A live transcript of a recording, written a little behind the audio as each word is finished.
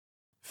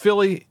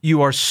Philly,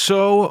 you are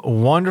so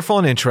wonderful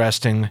and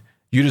interesting.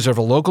 You deserve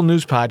a local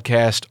news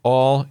podcast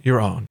all your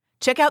own.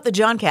 Check out the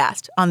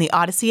Johncast on the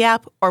Odyssey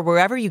app or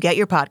wherever you get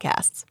your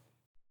podcasts.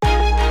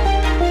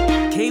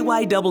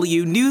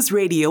 KYW News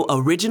Radio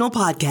original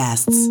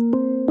podcasts.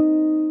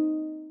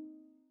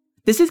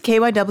 This is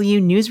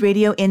KYW News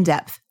Radio In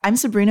Depth. I'm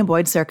Sabrina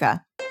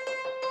Boyd-Circa.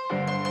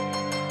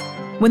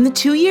 When the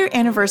 2-year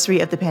anniversary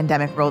of the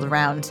pandemic rolled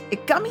around,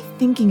 it got me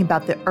thinking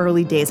about the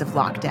early days of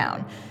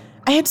lockdown.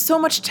 I had so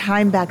much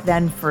time back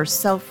then for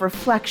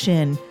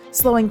self-reflection,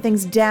 slowing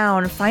things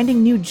down,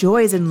 finding new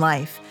joys in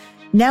life.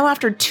 Now,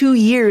 after 2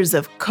 years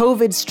of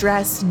COVID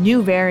stress,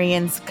 new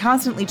variants,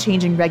 constantly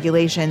changing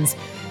regulations,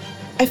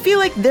 I feel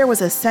like there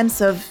was a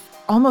sense of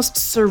almost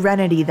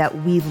serenity that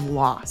we've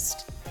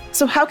lost.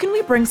 So how can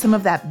we bring some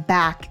of that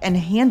back and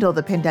handle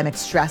the pandemic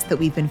stress that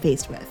we've been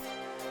faced with?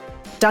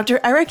 Dr.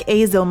 Eric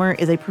A. Zillmer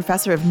is a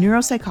professor of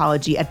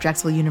neuropsychology at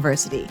Drexel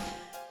University.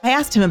 I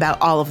asked him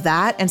about all of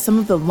that and some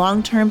of the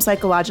long-term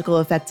psychological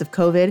effects of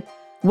COVID,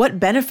 what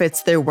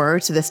benefits there were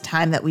to this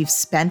time that we've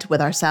spent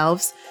with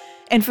ourselves,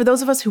 and for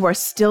those of us who are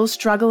still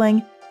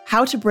struggling,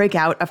 how to break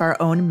out of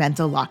our own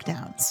mental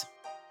lockdowns.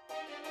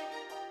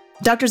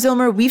 Dr.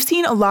 Zillmer, we've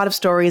seen a lot of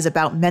stories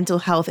about mental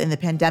health in the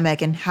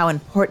pandemic and how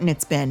important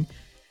it's been,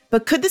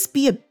 but could this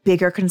be a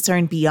bigger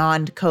concern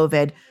beyond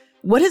COVID?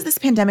 What has this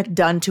pandemic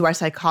done to our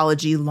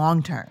psychology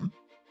long term?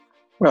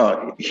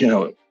 Well,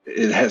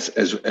 it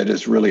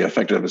has really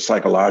affected us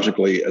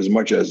psychologically as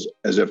much as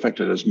it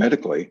affected us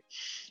medically.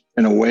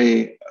 In a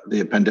way,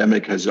 the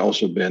pandemic has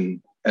also been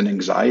an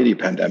anxiety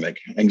pandemic.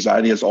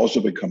 Anxiety has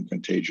also become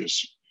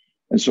contagious.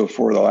 And so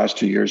for the last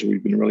 2 years,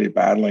 we've been really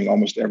battling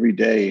almost every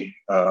day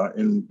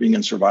in being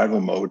in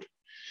survival mode.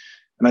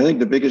 And I think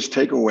the biggest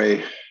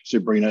takeaway,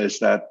 Sabrina, is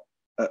that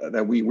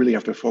we really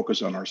have to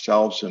focus on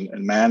ourselves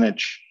and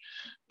manage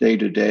day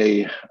to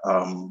day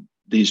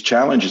these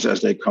challenges as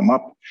they come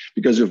up.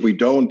 Because if we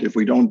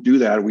don't do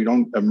that, we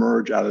don't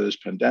emerge out of this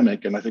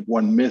pandemic. And I think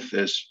one myth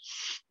is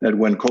that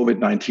when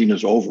COVID-19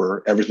 is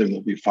over, everything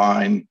will be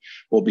fine.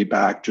 We'll be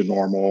back to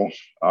normal.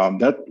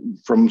 That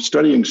from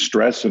studying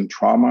stress and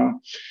trauma,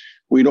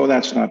 we know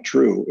that's not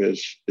true.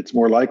 It's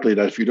more likely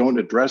that if you don't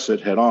address it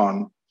head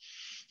on,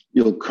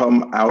 you'll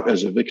come out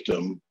as a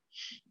victim,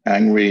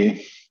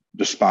 angry,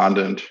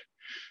 despondent,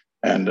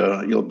 and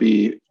you'll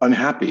be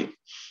unhappy.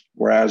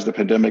 Whereas the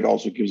pandemic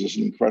also gives us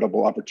an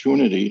incredible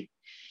opportunity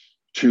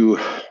to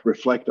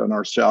reflect on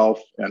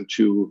ourselves and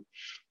to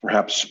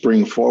perhaps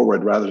spring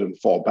forward rather than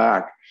fall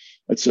back.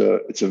 It's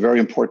a very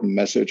important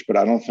message, but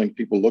I don't think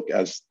people look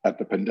at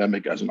the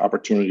pandemic as an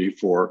opportunity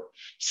for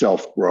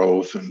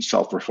self-growth and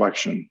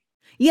self-reflection.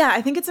 Yeah,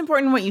 I think it's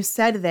important what you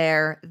said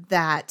there,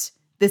 that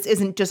this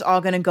isn't just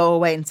all going to go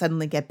away and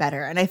suddenly get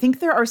better. And I think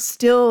there are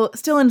still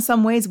in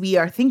some ways we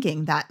are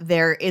thinking that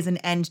there is an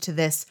end to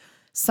this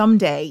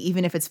someday,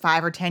 even if it's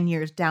 5 or 10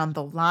 years down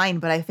the line.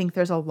 But I think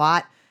there's a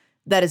lot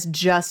that is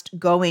just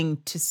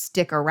going to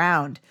stick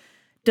around.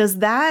 Does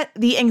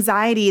the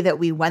anxiety that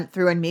we went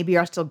through and maybe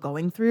are still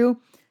going through,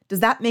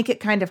 does that make it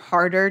kind of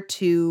harder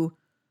to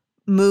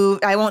move?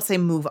 I won't say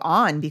move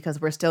on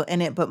because we're still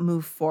in it, but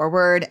move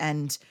forward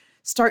and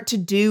start to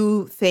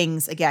do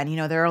things again.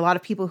 There are a lot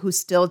of people who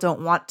still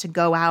don't want to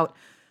go out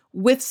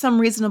with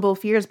some reasonable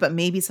fears, but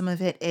maybe some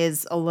of it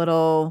is a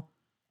little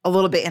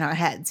bit in our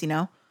heads,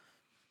 No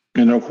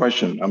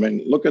question. I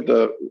mean, look at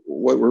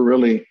what we're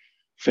really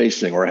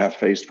facing or have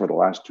faced for the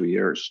last 2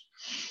 years.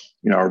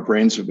 Our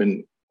brains have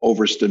been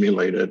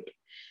overstimulated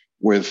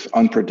with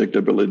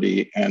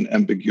unpredictability and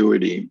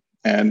ambiguity.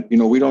 And,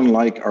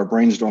 our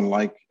brains don't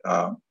like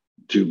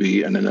to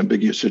be in an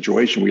ambiguous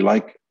situation. We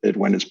like it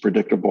when it's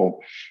predictable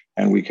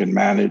and we can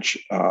manage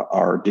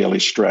our daily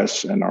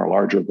stress and our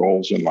larger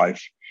goals in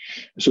life.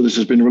 So this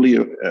has been really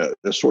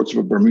a sorts of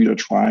a Bermuda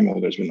Triangle.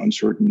 There's been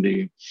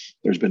uncertainty,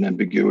 there's been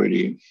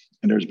ambiguity,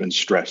 and there's been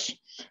stress.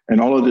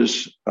 And all of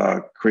this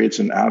creates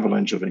an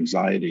avalanche of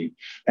anxiety.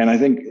 And I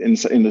think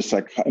in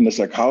the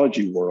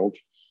psychology world,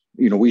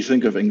 we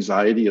think of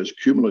anxiety as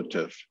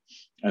cumulative.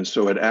 And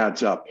so it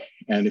adds up.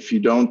 And if you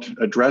don't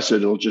address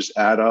it, it'll just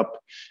add up.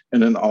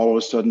 And then all of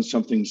a sudden,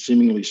 something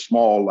seemingly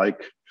small,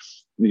 like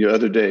the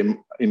other day,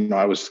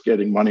 I was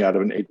getting money out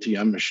of an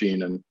ATM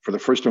machine. And for the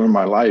first time in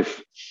my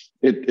life,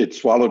 it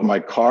swallowed my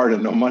card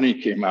and no money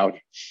came out.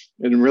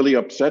 It really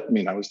upset me.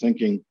 And I was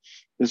thinking,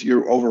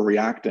 you're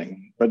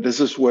overreacting. But this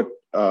is what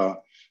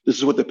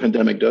the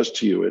pandemic does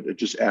to you. It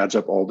just adds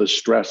up all this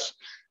stress.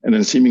 And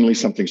then seemingly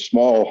something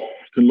small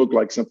can look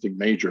like something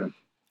major.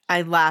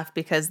 I laugh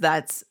because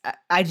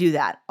I do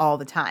that all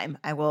the time.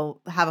 I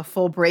will have a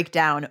full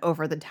breakdown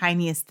over the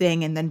tiniest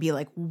thing and then be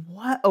like,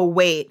 what? Oh,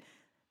 wait,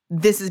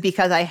 this is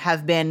because I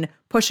have been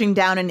pushing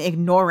down and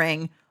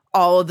ignoring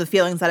all of the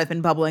feelings that have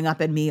been bubbling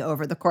up in me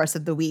over the course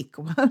of the week.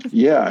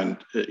 Yeah. And,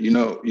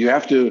 you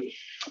have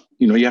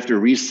to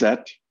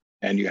reset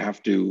and you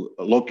have to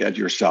look at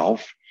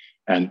yourself.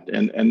 And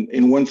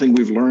one thing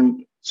we've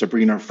learned,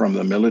 Sabrina, from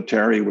the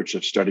military, which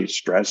have studied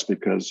stress,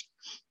 because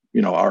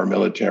our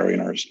military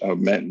and our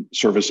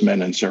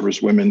servicemen and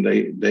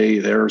servicewomen,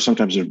 they're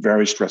sometimes in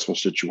very stressful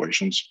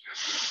situations.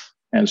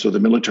 And so the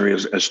military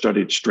has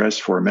studied stress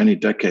for many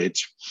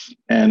decades.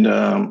 And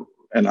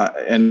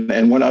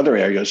one other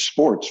area is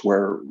sports,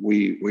 where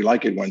we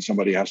like it when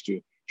somebody has to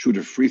shoot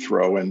a free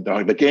throw and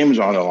the game's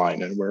on the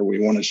line, and where we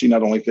want to see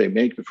not only if they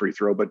make the free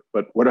throw, but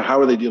how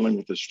are they dealing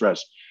with the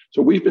stress?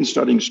 So we've been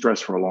studying stress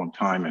for a long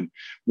time. And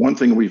one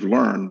thing we've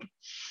learned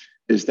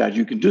is that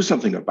you can do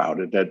something about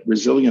it, that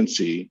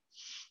resiliency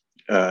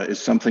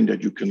is something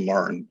that you can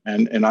learn.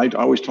 And I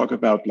always talk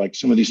about like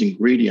some of these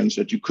ingredients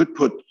that you could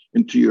put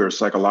into your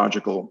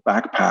psychological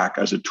backpack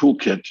as a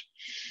toolkit.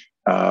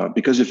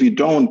 Because if you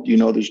don't,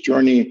 this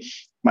journey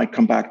might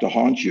come back to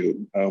haunt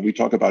you. We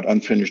talk about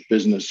unfinished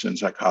business in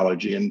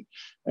psychology. And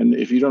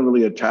if you don't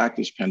really attack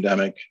this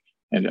pandemic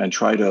and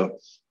try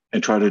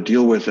to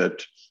deal with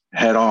it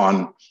head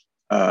on,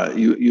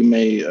 you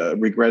may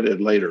regret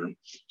it later.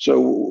 So,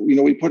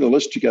 we put a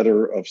list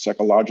together of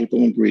psychological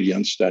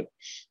ingredients that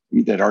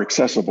are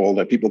accessible,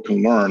 that people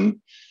can learn,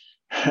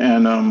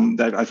 and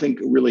that I think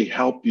really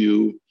help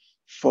you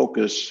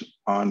focus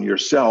on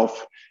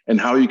yourself and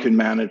how you can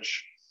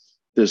manage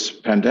this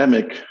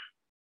pandemic.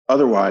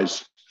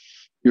 Otherwise,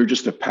 you're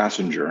just a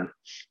passenger.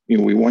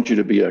 We want you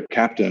to be a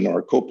captain or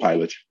a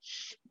co-pilot.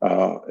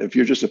 If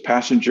you're just a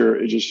passenger,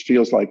 it just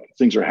feels like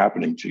things are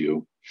happening to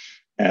you.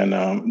 And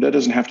that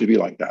doesn't have to be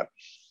like that.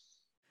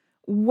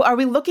 Are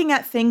we looking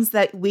at things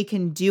that we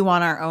can do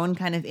on our own,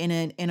 kind of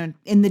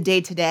in the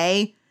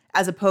day-to-day,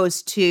 as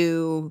opposed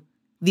to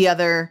the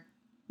other,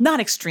 not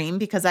extreme,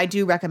 because I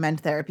do recommend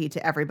therapy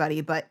to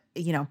everybody, but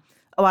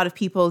a lot of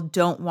people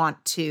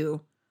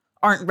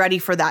aren't ready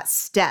for that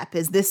step.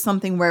 Is this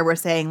something where we're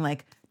saying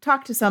like,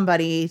 talk to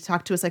somebody,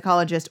 talk to a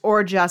psychologist,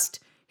 or just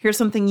here's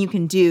something you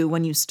can do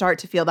when you start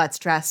to feel that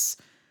stress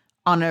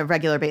on a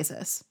regular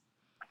basis?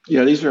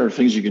 Yeah, these are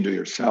things you can do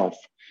yourself.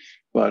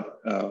 But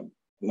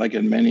like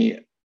in many,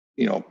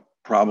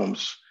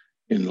 problems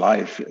in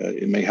life,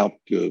 it may help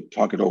to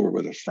talk it over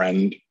with a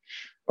friend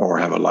or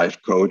have a life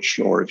coach.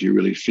 Or if you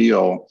really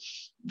feel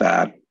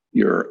that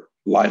your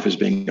life is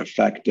being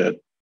affected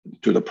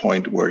to the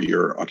point where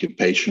you're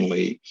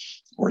occupationally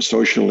or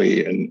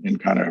socially in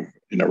kind of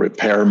in a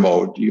repair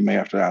mode, you may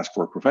have to ask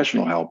for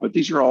professional help. But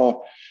these are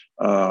all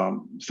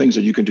things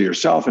that you can do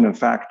yourself. And in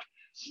fact,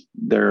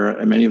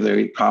 they're many of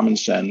the common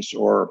sense,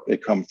 or they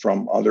come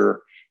from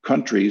other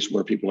countries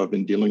where people have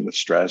been dealing with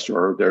stress,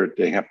 or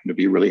they happen to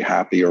be really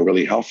happy or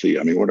really healthy.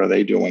 I mean, what are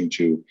they doing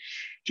to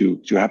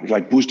have,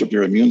 like, boost up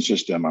your immune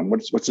system? And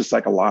what's the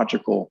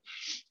psychological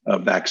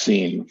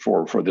vaccine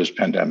for this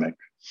pandemic?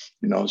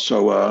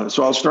 So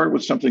I'll start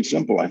with something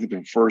simple. I think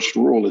the first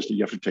rule is that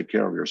you have to take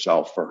care of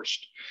yourself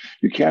first.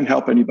 You can't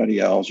help anybody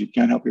else. You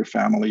can't help your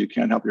family. You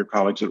can't help your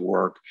colleagues at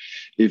work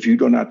if you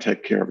do not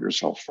take care of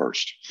yourself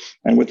first.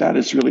 And with that,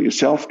 it's really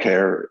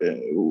self-care.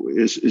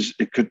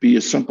 It could be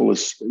as simple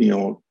as,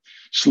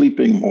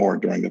 sleeping more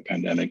during the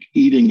pandemic,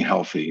 eating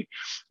healthy,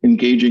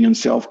 engaging in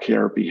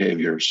self-care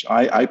behaviors.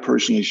 I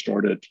personally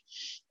started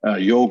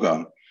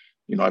yoga.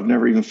 I've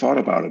never even thought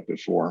about it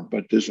before,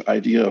 but this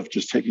idea of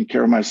just taking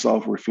care of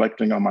myself,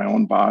 reflecting on my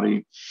own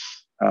body,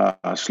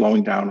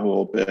 slowing down a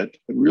little bit,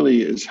 it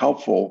really is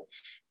helpful.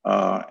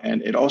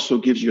 And it also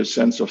gives you a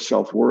sense of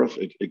self-worth.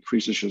 It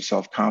increases your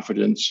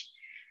self-confidence.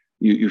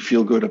 You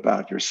feel good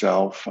about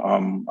yourself.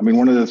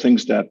 One of the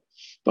things that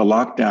the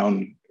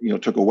lockdown,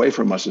 took away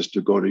from us is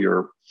to go to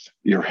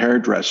your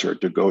hairdresser,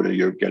 to go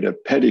to get a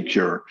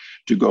pedicure,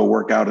 to go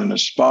work out in a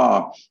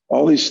spa.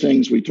 All these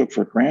things we took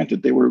for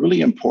granted, they were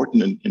really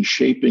important in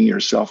shaping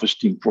your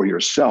self-esteem for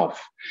yourself.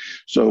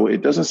 So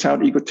it doesn't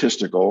sound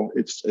egotistical.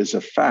 It's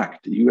a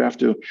fact. You have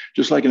to,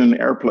 just like in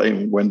an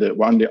airplane, when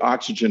the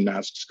oxygen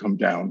masks come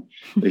down,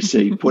 they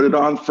say, put it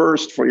on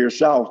first for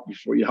yourself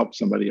before you help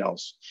somebody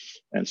else.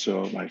 And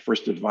so my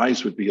first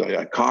advice would be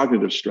a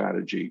cognitive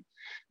strategy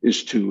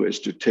is to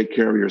take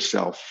care of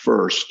yourself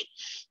first,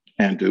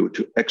 and to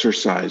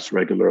exercise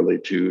regularly,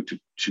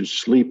 to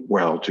sleep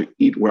well, to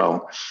eat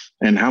well.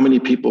 And how many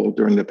people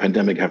during the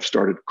pandemic have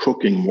started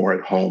cooking more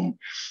at home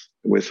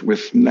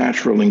with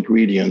natural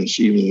ingredients?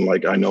 Even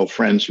like I know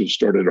friends who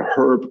started a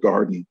herb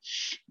garden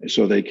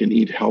so they can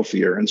eat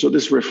healthier. And so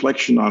this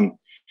reflection on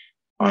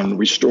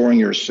restoring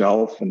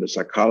yourself and the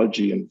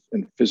psychology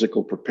and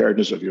physical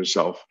preparedness of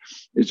yourself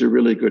is a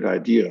really good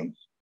idea.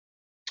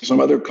 Some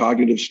other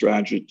cognitive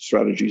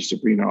strategies,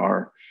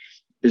 Sabrina,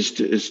 is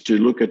to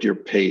look at your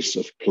pace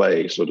of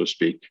play, so to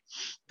speak,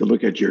 to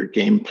look at your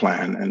game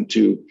plan and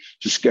to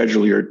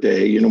schedule your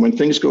day. When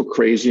things go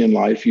crazy in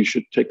life, you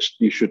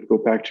should go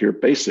back to your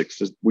basics.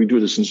 We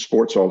do this in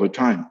sports all the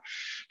time,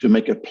 to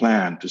make a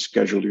plan, to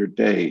schedule your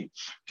day,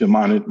 to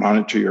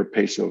monitor your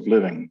pace of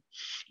living.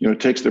 It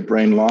takes the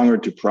brain longer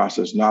to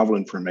process novel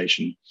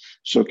information,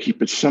 so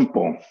keep it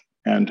simple.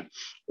 And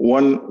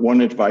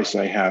one advice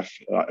I have,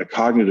 a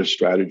cognitive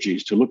strategy,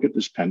 is to look at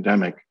this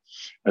pandemic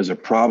as a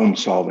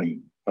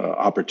problem-solving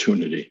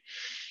opportunity.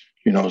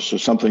 So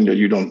something that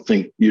you don't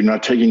think, you're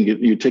not taking it,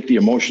 you take the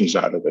emotions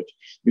out of it.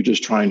 You're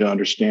just trying to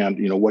understand,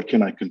 what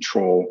can I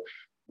control?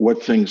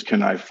 what things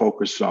can I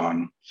focus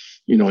on?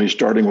 You're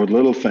starting with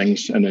little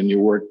things, and then you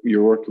work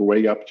your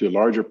way up to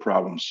larger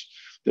problems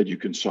that you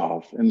can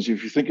solve. And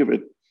if you think of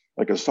it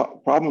like a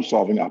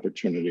problem-solving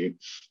opportunity,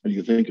 and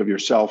you think of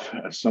yourself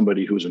as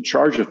somebody who's in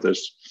charge of this,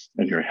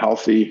 and you're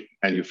healthy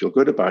and you feel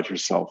good about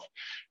yourself,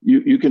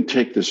 you can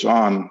take this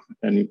on.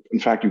 And in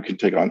fact, you can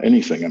take on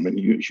anything. I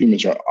mean,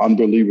 humans are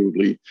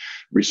unbelievably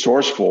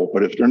resourceful,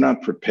 but if they're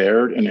not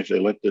prepared, and if they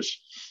let this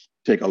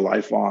take a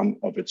life on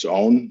of its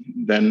own,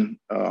 then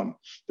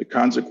the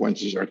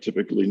consequences are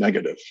typically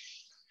negative.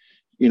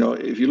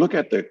 If you look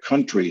at the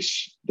countries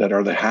that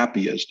are the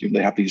happiest,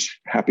 they have these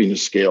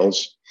happiness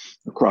scales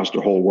across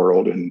the whole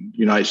world, and the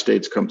United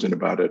States comes in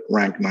about at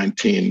rank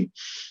 19.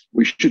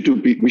 We should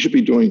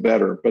be doing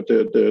better, but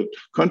the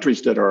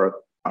countries that are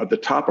at the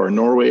top are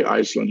Norway,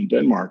 Iceland, and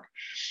Denmark.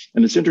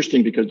 And it's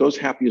interesting because those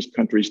happiest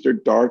countries, they're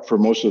dark for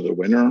most of the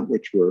winter,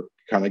 which we're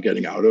kind of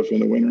getting out of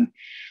in the winter.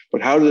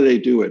 But how do they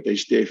do it? They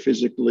stay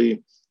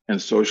physically and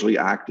socially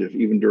active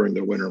even during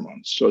the winter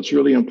months. So it's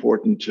really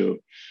important to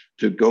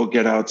go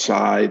get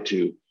outside,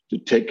 to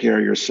take care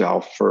of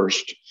yourself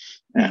first,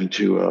 and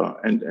to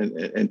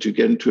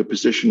get into a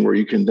position where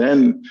you can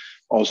then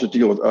also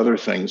deal with other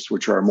things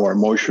which are more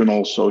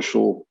emotional,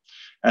 social,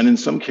 and in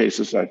some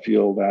cases, I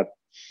feel that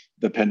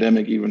the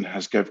pandemic even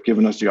has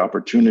given us the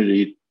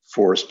opportunity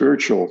for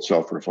spiritual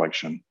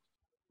self-reflection.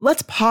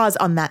 Let's pause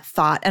on that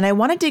thought, and I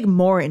want to dig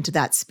more into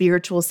that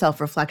spiritual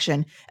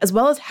self-reflection, as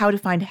well as how to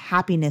find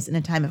happiness in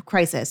a time of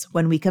crisis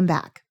when we come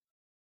back.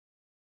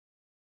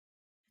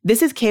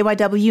 This is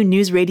KYW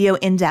News Radio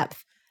In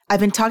Depth.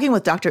 I've been talking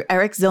with Dr.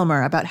 Eric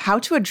Zillmer about how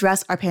to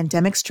address our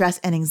pandemic stress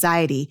and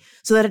anxiety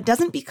so that it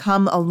doesn't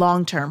become a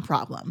long-term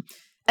problem.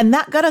 And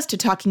that got us to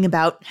talking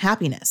about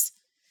happiness.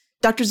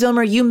 Dr.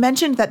 Zillmer, you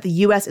mentioned that the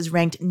U.S. is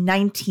ranked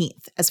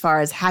 19th as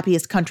far as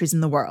happiest countries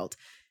in the world.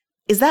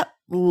 Is that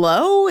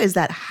low? Is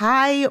that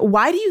high?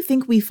 Why do you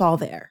think we fall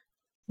there?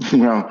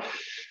 Well,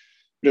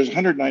 there's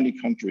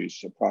 190 countries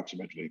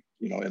approximately,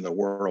 in the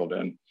world.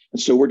 And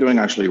so we're doing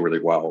actually really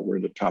well. We're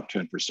in the top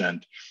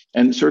 10%.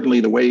 And certainly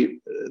the way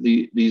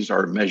these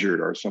are measured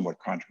are somewhat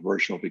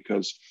controversial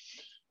because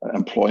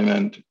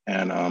employment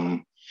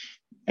and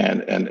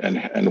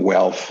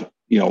wealth,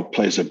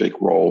 plays a big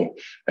role.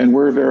 And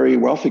we're a very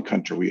wealthy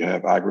country. We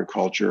have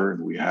agriculture,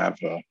 and we have,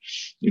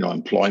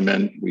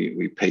 employment.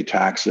 We pay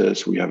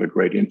taxes. We have a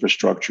great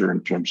infrastructure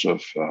in terms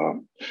of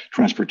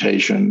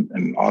transportation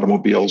and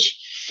automobiles.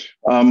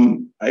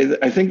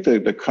 I think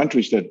the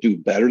countries that do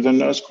better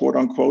than us, quote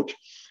unquote,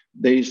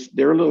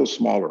 they're a little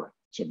smaller,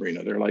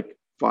 Sabrina. They're like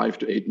 5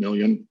 to 8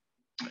 million,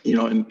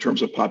 in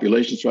terms of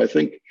population. So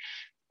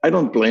I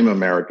don't blame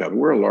America.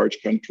 We're a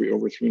large country,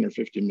 over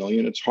 350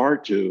 million. It's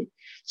hard to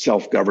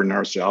self-govern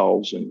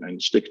ourselves and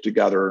stick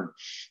together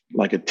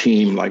like a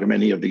team, like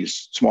many of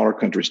these smaller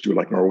countries do,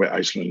 like Norway,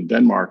 Iceland, and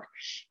Denmark.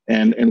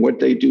 And what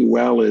they do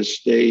well is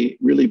they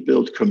really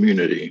build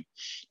community.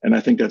 And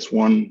I think that's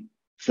one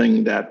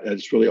thing that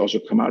has really also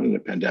come out in the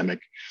pandemic.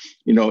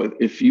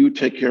 If you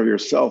take care of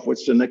yourself,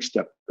 what's the next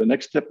step? The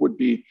next step would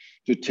be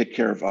to take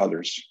care of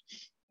others.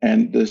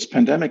 And this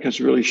pandemic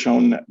has really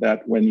shown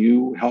that when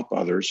you help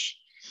others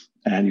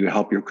and you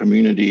help your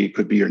community, it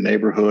could be your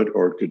neighborhood,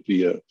 or it could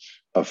be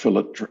a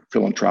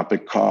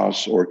philanthropic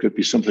cause, or it could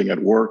be something at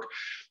work,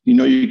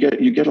 you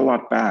get a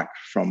lot back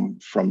from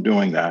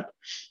doing that.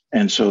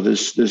 And so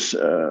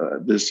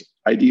this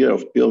idea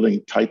of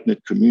building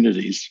tight-knit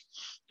communities,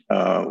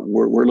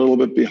 we're a little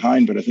bit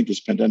behind, but I think this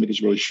pandemic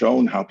has really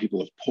shown how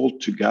people have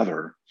pulled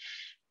together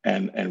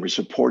and we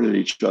supported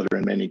each other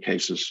in many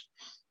cases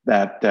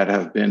that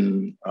have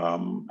been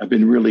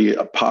really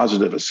a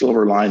positive, a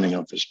silver lining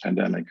of this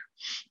pandemic.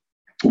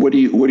 What do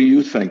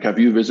you think? Have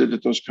you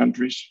visited those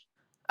countries?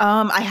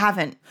 I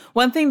haven't.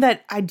 One thing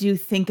that I do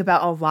think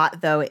about a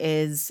lot, though,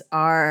 is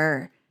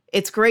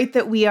it's great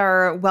that we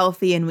are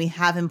wealthy and we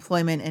have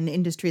employment and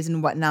industries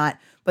and whatnot,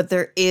 but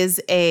there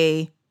is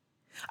I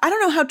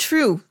don't know how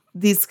true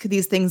these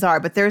things are,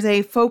 but there's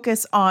a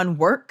focus on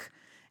work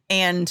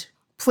and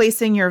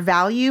placing your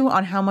value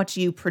on how much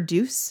you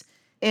produce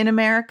in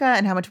America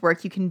and how much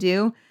work you can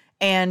do.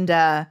 And,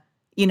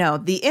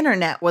 the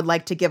internet would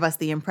like to give us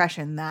the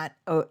impression that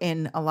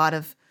in a lot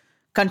of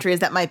countries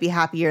that might be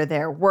happier,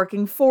 they're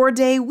working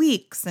 4-day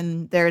weeks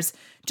and there's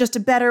just a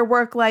better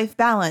work-life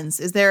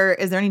balance. Is there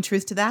any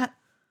truth to that?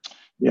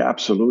 Yeah,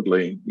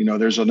 absolutely.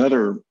 There's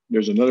another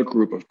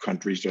group of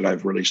countries that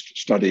I've really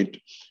studied,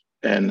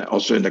 and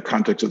also in the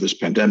context of this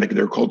pandemic,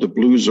 they're called the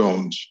blue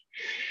zones.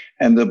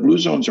 And the blue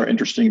zones are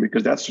interesting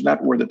because that's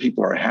not where the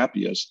people are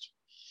happiest,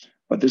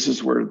 but this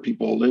is where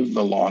people live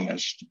the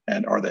longest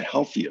and are the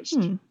healthiest.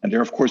 And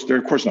they're of course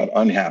not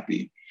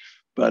unhappy,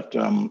 but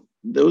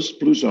those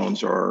blue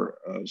zones are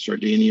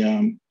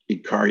Sardinia,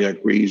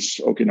 Ikaria, Greece,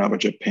 Okinawa,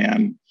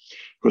 Japan,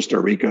 Costa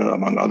Rica,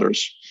 among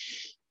others.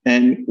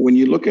 And when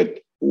you look at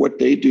what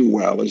they do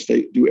well, is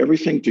they do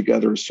everything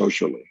together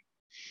socially.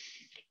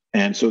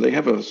 And so they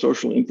have a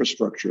social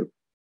infrastructure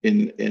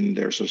in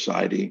their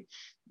society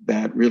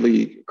that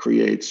really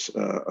creates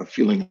a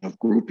feeling of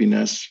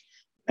groupiness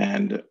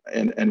And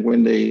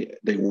when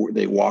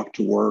they walk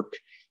to work,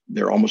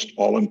 they're almost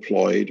all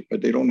employed,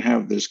 but they don't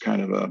have this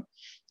kind of a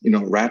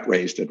rat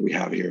race that we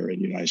have here in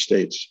the United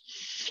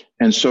States.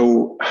 And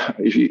so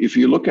if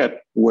you look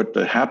at what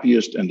the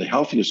happiest and the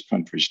healthiest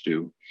countries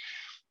do,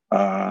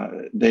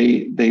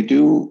 they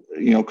do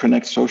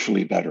connect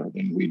socially better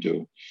than we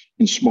do,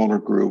 in smaller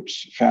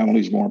groups.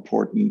 Families more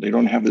important. They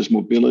don't have this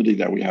mobility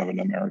that we have in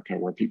America,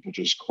 where people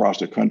just cross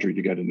the country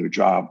to get a new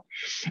job.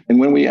 And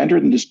when we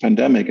entered in this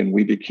pandemic and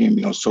we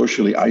became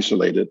socially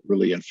isolated,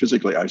 really, and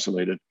physically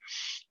isolated,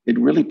 it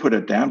really put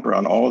a damper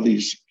on all of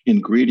these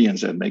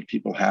ingredients that make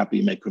people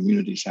happy, make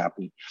communities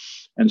happy.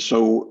 And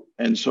so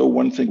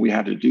one thing we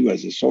had to do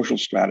as a social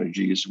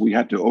strategy is we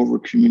had to over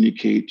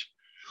communicate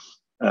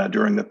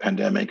during the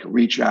pandemic,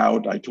 reach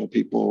out. I told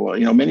people,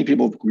 many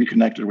people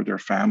reconnected with their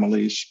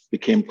families,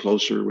 became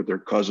closer with their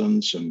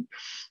cousins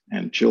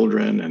and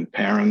children and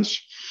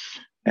parents.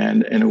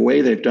 And in a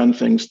way, they've done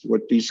things,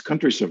 what these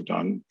countries have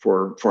done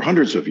for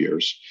hundreds of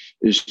years,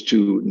 is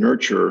to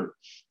nurture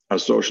a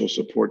social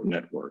support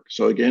network.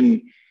 So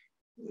again,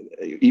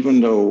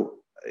 even though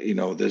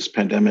this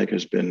pandemic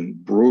has been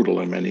brutal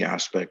in many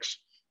aspects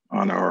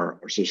on our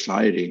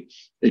society,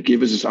 it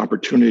gives us this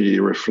opportunity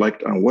to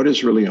reflect on what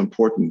is really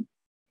important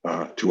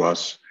to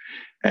us.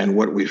 And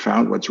what we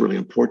found, what's really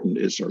important,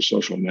 is our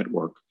social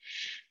network.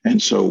 And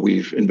so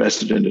we've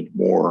invested in it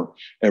more.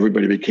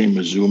 Everybody became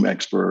a Zoom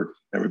expert.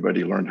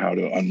 Everybody learned how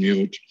to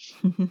unmute.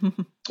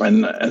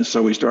 And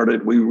so we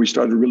started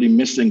really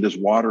missing this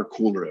water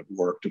cooler at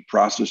work to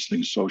process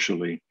things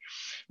socially.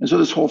 And so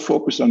this whole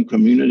focus on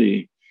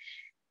community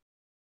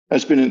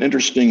has been an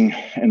interesting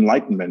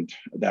enlightenment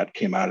that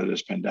came out of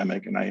this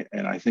pandemic. And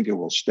I think it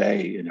will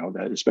stay,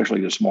 that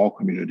especially the small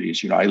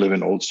communities. I live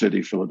in Old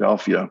City,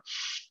 Philadelphia.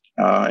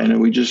 And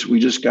we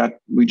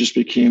just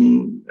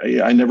became,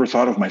 I never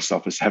thought of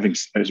myself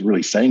as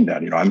really saying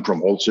that, I'm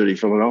from Old City,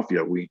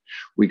 Philadelphia.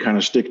 We kind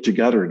of stick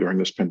together during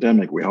this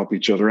pandemic. We help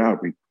each other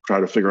out. We try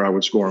to figure out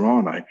what's going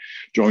on. I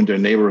joined a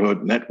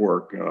neighborhood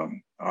network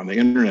on the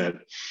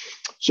internet.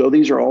 So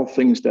these are all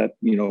things that,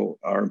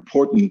 are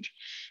important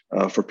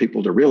for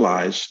people to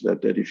realize that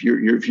if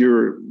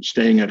you're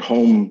staying at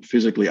home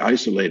physically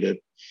isolated,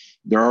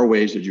 there are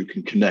ways that you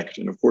can connect.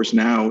 And of course,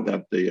 now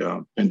that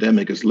the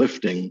pandemic is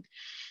lifting,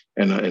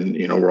 and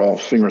we're all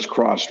fingers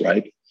crossed,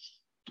 right?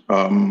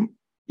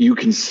 You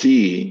can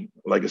see,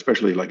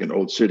 especially in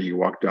Old City, you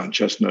walk down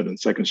Chestnut and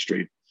 2nd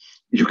Street,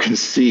 you can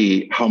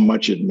see how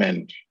much it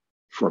meant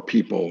for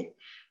people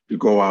to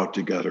go out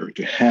together,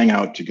 to hang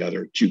out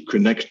together, to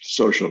connect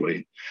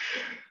socially.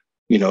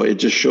 It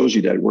just shows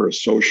you that we're a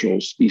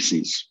social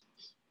species.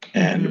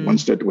 And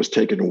once that was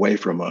taken away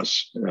from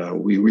us,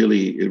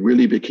 it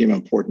really became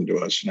important to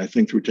us. And I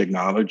think through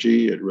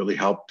technology, it really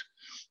helped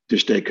to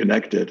stay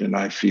connected. And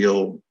I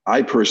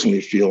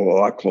personally feel a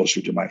lot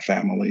closer to my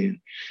family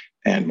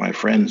and my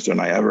friends than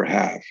I ever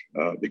have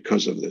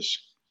because of this.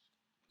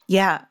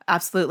 Yeah,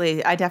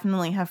 absolutely. I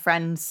definitely have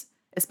friends,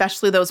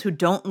 especially those who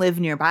don't live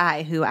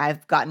nearby, who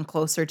I've gotten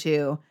closer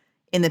to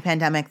in the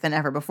pandemic than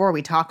ever before.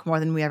 We talk more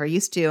than we ever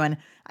used to. And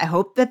I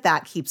hope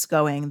that keeps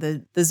going.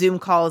 The Zoom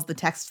calls, the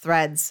text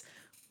threads,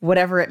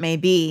 whatever it may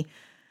be.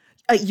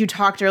 You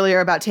talked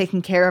earlier about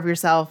taking care of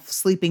yourself,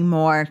 sleeping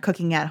more,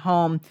 cooking at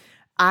home.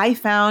 I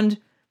found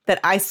that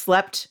I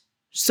slept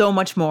so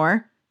much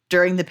more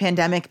during the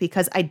pandemic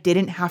because I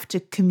didn't have to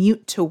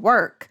commute to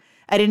work.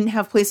 I didn't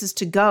have places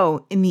to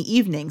go in the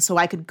evening, so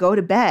I could go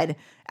to bed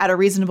at a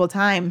reasonable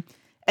time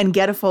and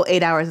get a full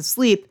 8 hours of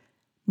sleep.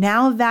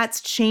 Now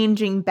that's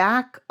changing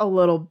back a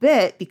little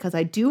bit because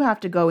I do have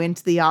to go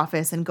into the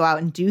office and go out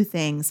and do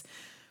things.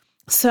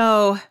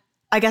 So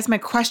I guess my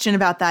question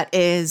about that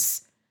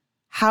is,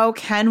 how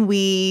can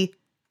we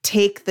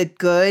take the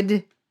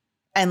good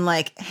and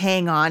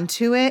hang on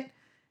to it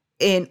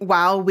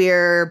while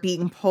we're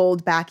being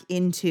pulled back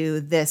into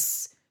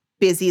this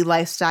busy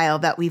lifestyle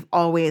that we've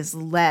always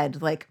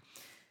led?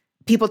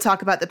 People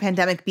talk about the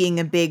pandemic being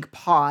a big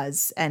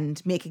pause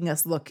and making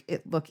us look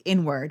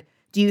inward.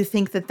 Do you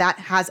think that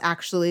has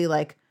actually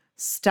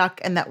stuck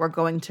and that we're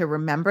going to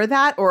remember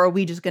that? Or are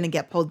we just going to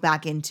get pulled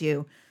back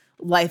into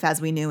life as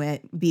we knew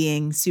it,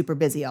 being super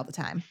busy all the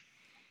time?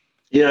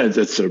 Yeah,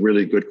 that's a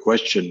really good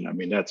question. I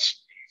mean,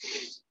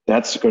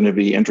 that's going to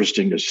be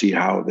interesting to see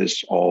how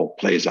this all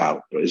plays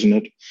out, isn't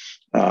it?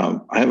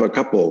 I have a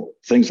couple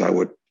things I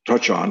would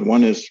touch on.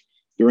 One is,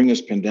 during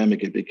this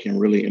pandemic, it became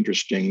really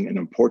interesting and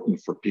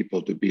important for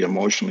people to be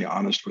emotionally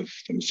honest with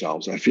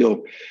themselves. I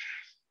feel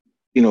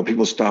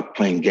people stop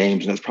playing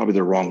games, and that's probably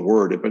the wrong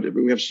word, but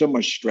we have so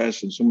much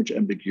stress and so much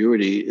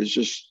ambiguity.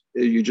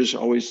 You just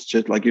always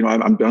sit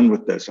I'm done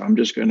with this. I'm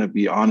just going to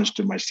be honest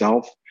to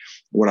myself,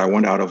 what I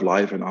want out of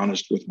life, and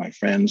honest with my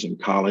friends and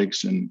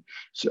colleagues and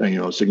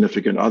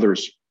significant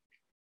others.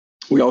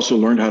 We also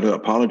learned how to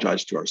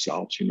apologize to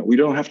ourselves. We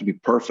don't have to be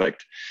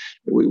perfect.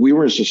 We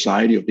were a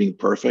society of being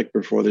perfect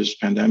before this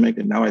pandemic,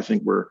 and now I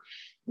think we're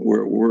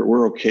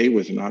okay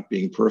with not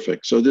being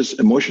perfect. So this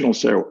emotional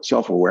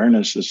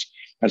self-awareness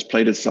has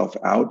played itself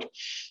out.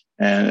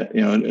 And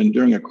and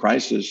during a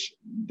crisis,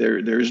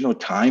 there is no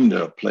time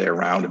to play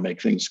around and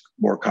make things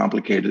more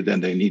complicated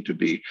than they need to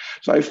be.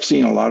 So I've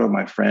seen a lot of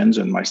my friends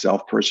and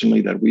myself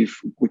personally that we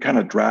kind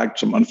of dragged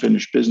some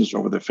unfinished business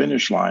over the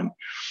finish line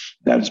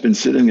that has been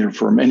sitting there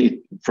for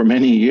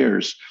many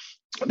years.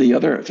 The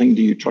other thing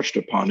that you touched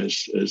upon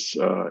is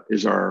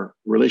our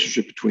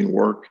relationship between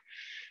work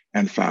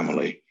and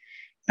family,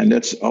 and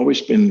that's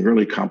always been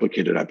really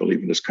complicated, I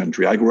believe, in this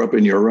country. I grew up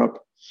in Europe,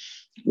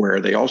 where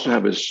they also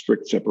have a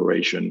strict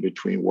separation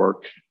between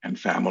work and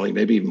family,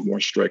 maybe even more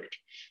strict,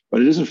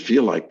 but it doesn't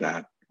feel like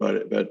that.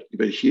 But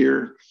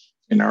here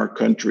in our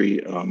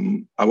country,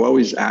 I've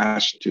always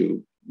asked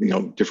to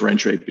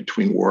differentiate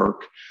between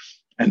work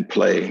and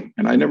play,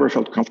 and I never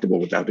felt comfortable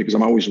with that because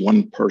I'm always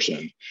one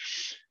person,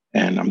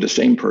 and I'm the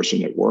same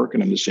person at work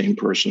and I'm the same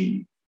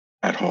person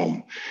at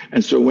home.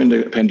 And so when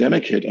the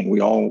pandemic hit and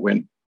we all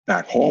went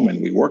back home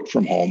and we worked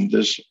from home,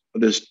 this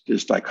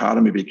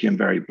dichotomy became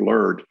very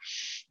blurred.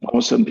 All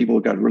of a sudden, people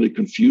got really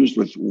confused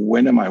with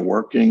when am I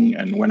working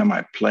and when am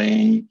I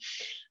playing?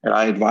 And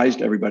I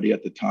advised everybody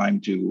at the time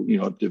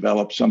to,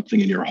 develop something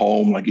in your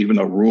home, like even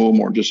a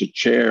room or just a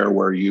chair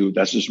where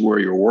that's just where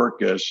your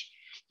work is,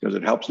 because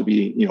it helps to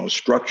be,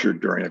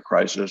 structured during a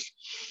crisis.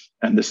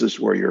 And this is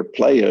where your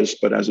play is.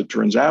 But as it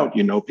turns out,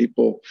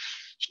 people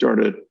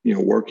started,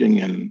 working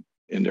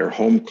in their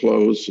home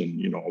clothes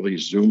and, all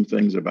these Zoom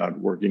things about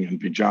working in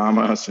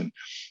pajamas. And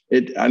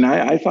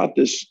I thought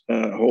this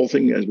whole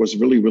thing was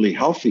really, really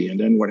healthy. And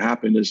then what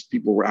happened is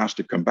people were asked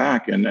to come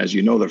back. And as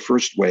you know, the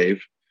first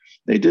wave,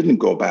 they didn't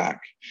go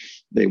back.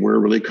 They were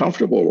really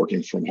comfortable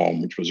working from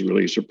home, which was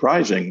really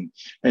surprising.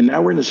 And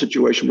now we're in a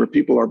situation where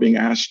people are being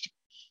asked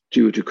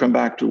to come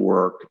back to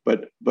work,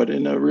 but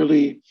in a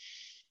really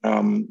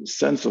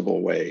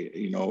sensible way.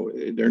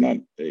 They're not,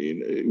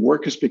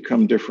 work has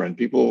become different.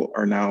 People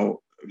are now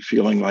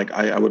feeling like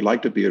I would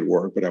like to be at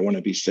work, but I want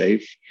to be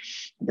safe.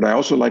 But I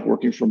also like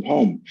working from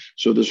home.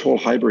 So this whole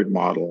hybrid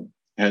model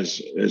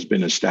has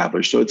been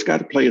established. So it's got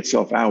to play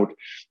itself out.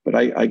 But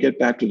I get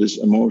back to this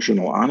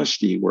emotional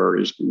honesty, what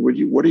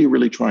are you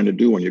really trying to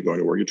do when you're going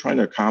to work? You're trying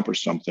to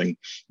accomplish something, and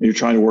you're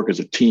trying to work as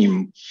a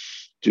team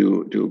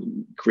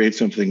to create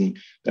something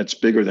that's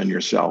bigger than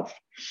yourself.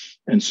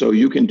 And so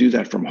you can do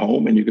that from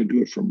home and you can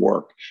do it from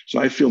work. So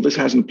I feel this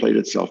hasn't played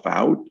itself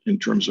out in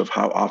terms of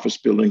how office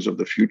buildings of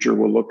the future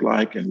will look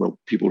like, and will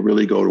people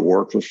really go to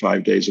work for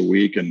 5 days a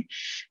week? And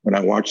when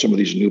I watch some of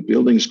these new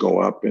buildings go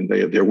up and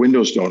their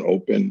windows don't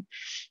open,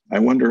 I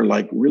wonder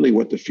really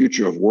what the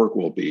future of work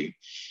will be.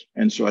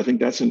 And so I think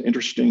that's an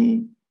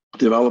interesting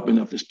development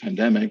of this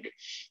pandemic.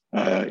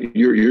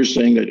 You're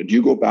saying that, do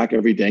you go back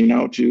every day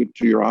now to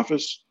your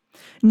office?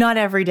 Not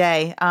every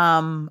day.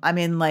 I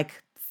mean,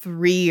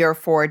 3 or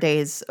 4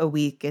 days a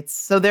week.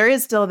 So there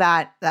is still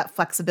that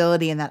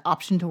flexibility and that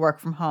option to work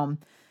from home.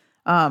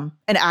 And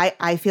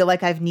I feel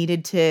like I've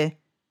needed to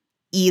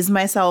ease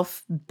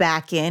myself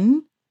back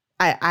in.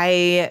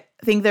 I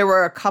think there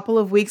were a couple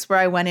of weeks where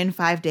I went in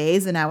 5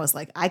 days and I was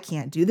like, I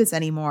can't do this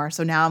anymore.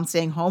 So now I'm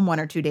staying home 1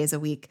 or 2 days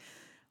a week,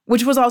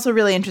 which was also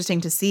really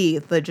interesting to see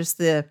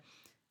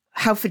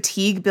how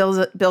fatigue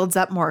builds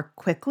up more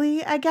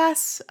quickly, I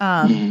guess.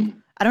 I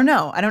don't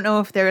know. I don't know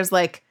if there's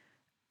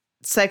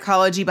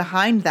psychology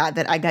behind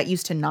that I got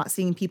used to not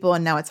seeing people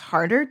and now it's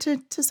harder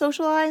to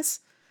socialize.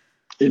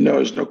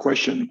 There's no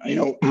question.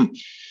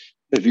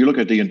 If you look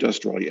at the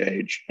industrial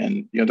age,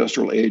 and the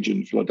industrial age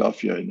in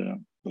Philadelphia in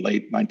the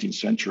late 19th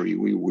century,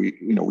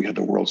 we had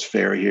the World's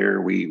Fair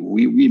here.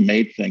 We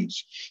made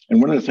things.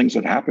 And one of the things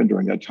that happened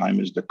during that time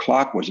is the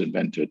clock was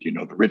invented,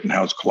 the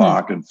Rittenhouse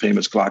clock and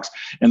famous clocks.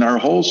 And our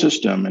whole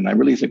system, and I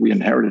really think we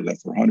inherited that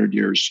for 100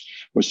 years,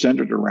 was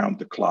centered around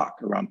the clock,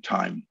 around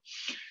time.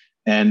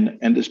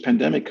 And this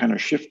pandemic kind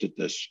of shifted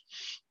this,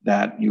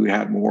 that you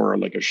had more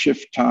like a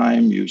shift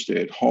time, you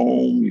stay at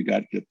home, you got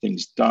to get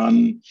things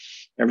done.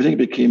 Everything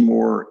became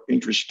more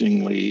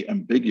interestingly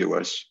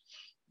ambiguous,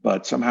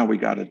 but somehow we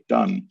got it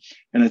done.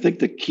 And I think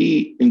the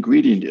key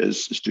ingredient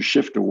is to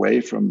shift away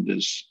from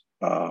this,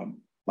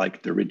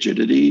 the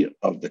rigidity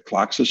of the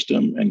clock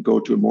system, and go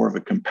to more of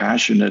a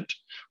compassionate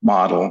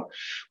model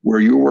where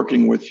you're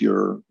working with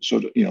your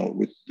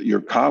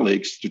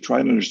colleagues to try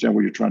and understand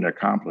what you're trying to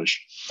accomplish.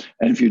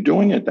 And if you're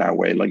doing it that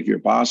way, if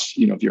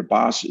your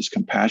boss is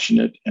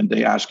compassionate and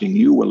they asking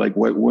you,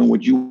 when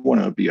would you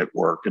want to be at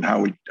work, and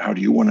how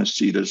do you want to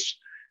see this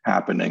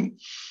happening?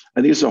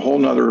 I think it's a whole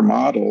nother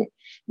model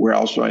where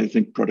also I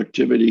think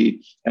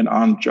productivity and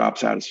on-job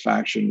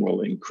satisfaction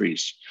will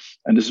increase.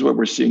 And this is what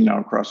we're seeing now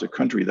across the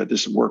country, that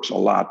this works a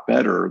lot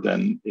better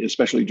than,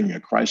 especially during a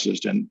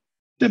crisis, and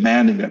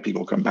demanding that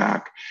people come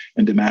back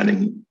and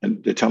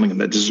they're telling them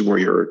that this is where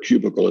your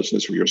cubicle is,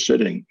 this is where you're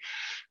sitting.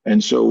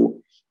 And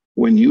so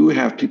when you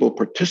have people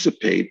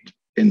participate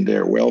in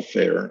their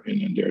welfare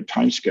and in their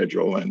time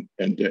schedule, and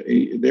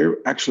they're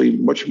actually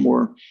much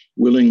more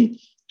willing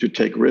to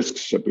take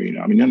risks,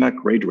 Sabrina. I mean, they're not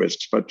great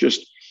risks, but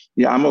just,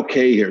 I'm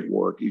okay here at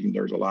work, even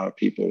there's a lot of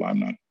people. I'm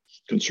not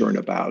concern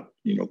about,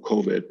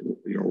 COVID.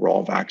 We're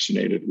all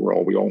vaccinated.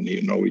 We all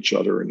need to know each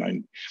other,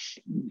 and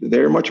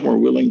they're much more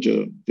willing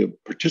to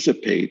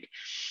participate.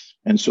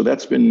 And so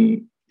that's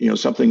been,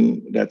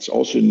 something that's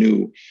also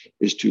new,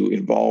 is to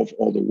involve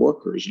all the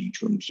workers in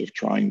terms of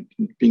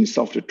being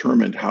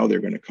self-determined how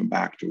they're going to come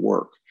back to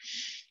work.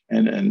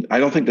 And I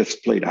don't think that's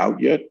played out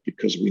yet,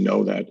 because we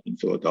know that in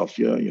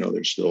Philadelphia,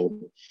 there's still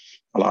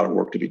a lot of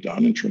work to be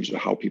done in terms of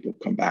how people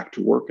come back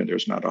to work, and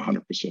there's not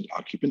 100%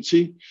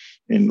 occupancy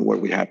in what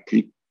we had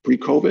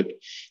pre-COVID.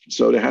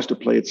 So it has to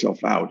play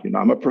itself out.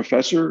 I'm a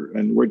professor,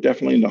 and we're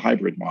definitely in the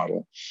hybrid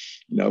model.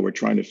 We're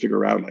trying to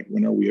figure out, like,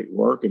 when are we at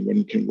work, and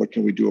what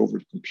can we do over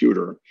the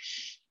computer?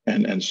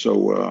 And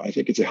so I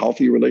think it's a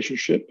healthy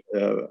relationship.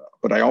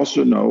 But I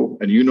also know,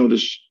 and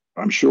this,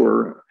 I'm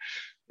sure,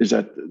 is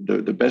that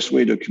the best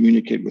way to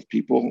communicate with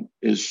people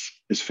is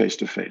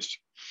face-to-face.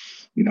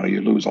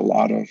 You lose a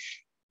lot of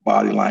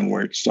body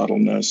language,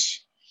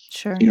 subtleness.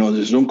 Sure.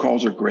 The Zoom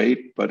calls are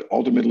great, but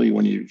ultimately,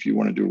 if you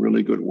want to do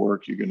really good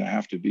work, you're going to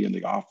have to be in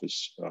the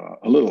office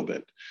a little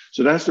bit.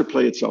 So that has to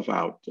play itself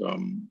out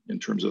in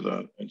terms of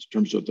the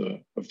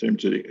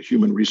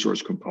human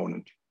resource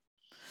component.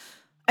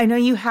 I know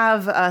you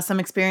have some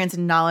experience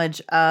and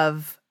knowledge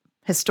of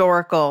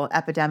historical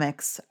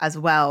epidemics as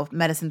well,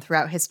 medicine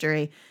throughout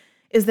history.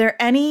 Is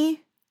there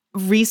any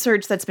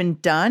research that's been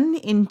done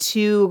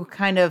into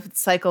kind of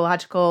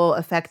psychological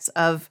effects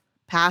of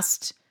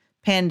past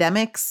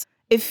pandemics?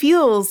 It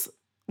feels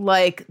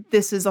like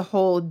this is a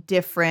whole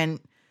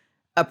different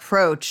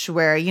approach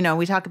where,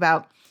 we talk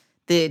about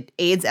the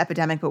AIDS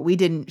epidemic, but we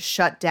didn't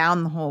shut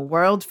down the whole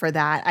world for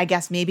that. I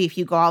guess maybe if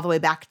you go all the way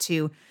back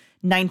to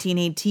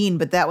 1918,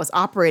 but that was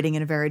operating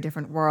in a very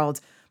different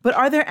world. But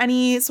are there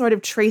any sort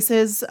of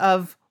traces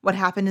of what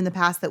happened in the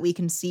past that we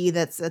can see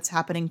that's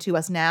happening to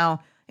us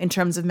now in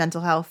terms of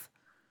mental health?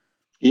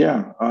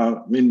 Yeah,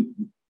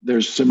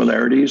 there's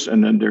similarities,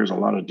 and then there's a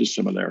lot of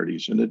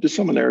dissimilarities. And the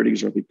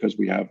dissimilarities are because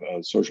we have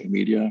social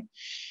media,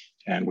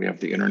 and we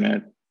have the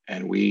internet,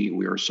 and we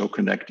are so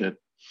connected,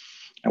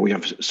 and we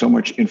have so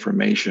much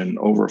information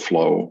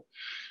overflow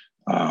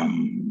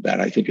that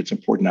I think it's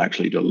important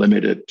actually to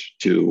limit it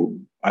to,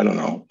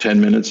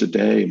 10 minutes a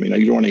day.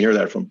 You don't want to hear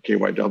that from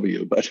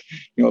KYW, but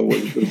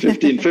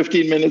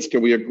 15 minutes.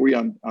 Can we agree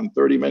on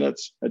 30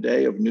 minutes a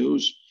day of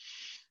news?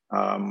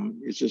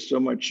 It's just so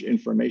much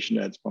information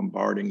that's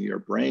bombarding your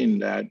brain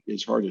that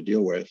is hard to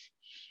deal with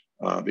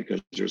because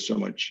there's so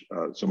much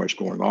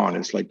going on.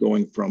 It's like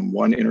going from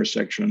one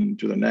intersection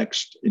to the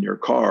next in your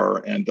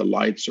car, and the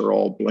lights are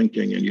all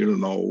blinking, and you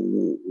don't know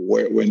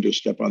when to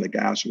step on the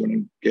gas, when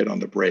to get on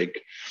the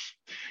brake.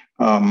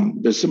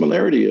 The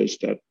similarity is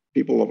that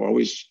people have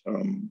always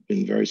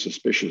been very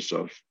suspicious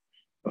of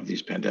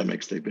these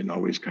pandemics. They've been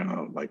always kind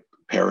of like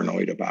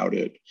paranoid about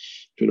it,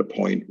 to the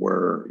point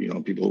where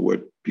people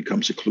would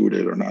become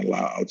secluded or not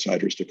allow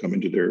outsiders to come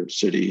into their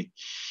city.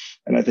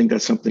 And I think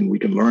that's something we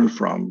can learn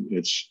from.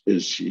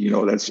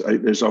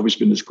 There's always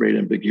been this great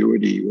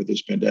ambiguity with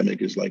this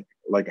pandemic, is like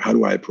how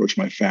do I approach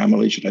my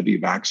family? Should I be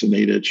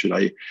vaccinated? Should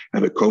I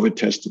have a COVID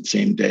test the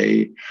same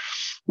day?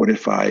 What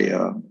if I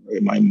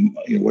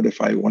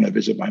want to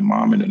visit my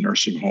mom in a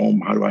nursing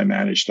home? How do I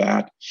manage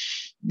that?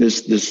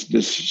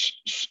 This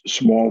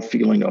small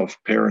feeling of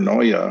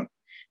paranoia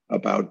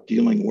about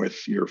dealing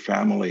with your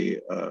family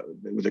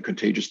with a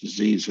contagious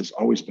disease has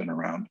always been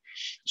around.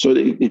 So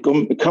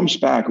it comes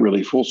back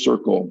really full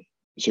circle,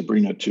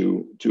 Sabrina,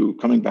 to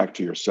coming back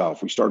to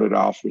yourself. We started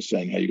off with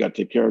saying, hey, you got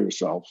to take care of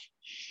yourself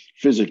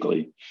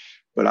physically,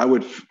 but I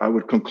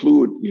would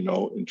conclude,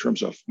 in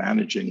terms of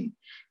managing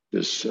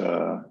this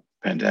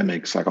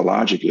pandemic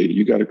psychologically,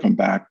 you got to come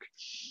back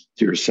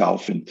to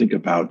yourself and think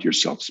about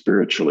yourself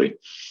spiritually.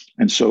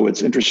 And so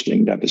it's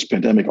interesting that this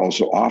pandemic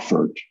also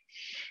offered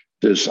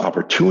this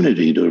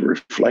opportunity to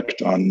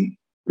reflect on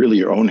really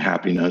your own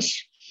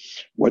happiness,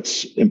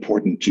 what's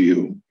important to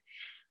you.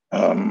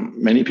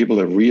 Many people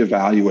have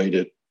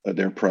reevaluated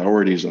their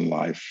priorities in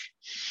life.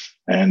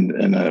 And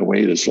in a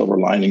way, the silver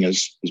lining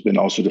has been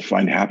also to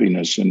find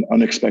happiness in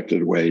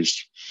unexpected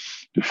ways,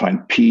 to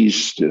find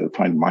peace, to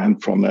find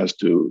mindfulness,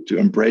 to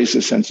embrace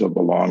a sense of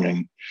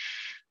belonging.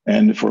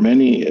 And for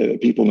many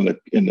people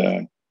in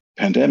the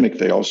pandemic,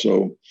 they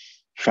also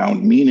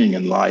found meaning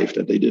in life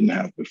that they didn't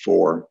have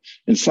before.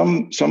 And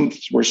some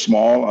were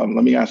small.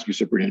 Let me ask you,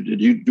 Sabrina, did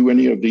you do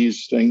any of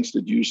these things?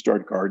 Did you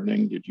start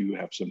gardening? Did you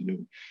have some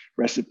new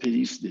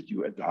recipes? Did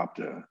you adopt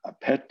a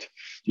pet?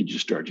 Did you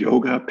start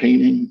yoga,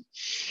 painting?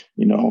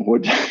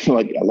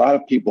 Like a lot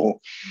of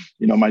people,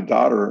 my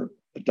daughter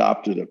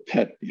adopted a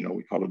pet,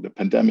 we call it the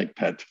pandemic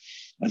pet,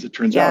 as it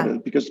turns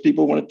out, because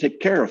people want to take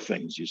care of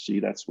things. You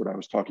see, that's what I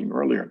was talking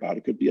earlier about.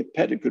 It could be a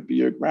pet, it could be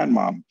your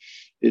grandmom.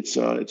 It's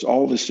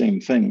all the same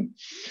thing.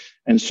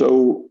 And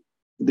so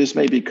this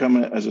may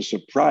become as a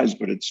surprise,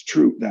 but it's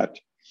true that,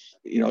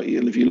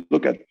 if you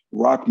look at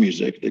rock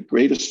music, the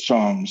greatest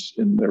songs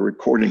in the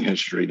recording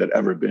history that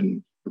ever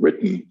been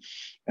written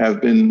have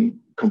been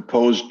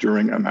composed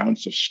during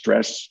amounts of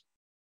stress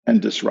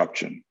and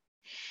disruption.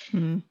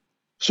 Mm-hmm.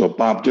 So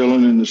Bob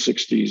Dylan in the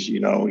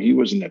 60s, he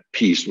wasn't at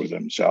peace with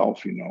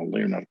himself.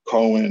 Leonard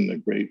Cohen, the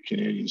great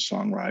Canadian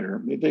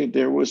songwriter,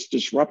 there was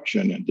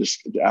disruption. And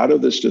out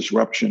of this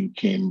disruption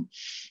came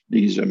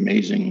these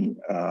amazing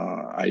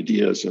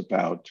ideas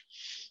about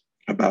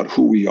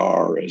who we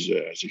are as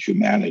a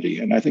humanity.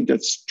 And I think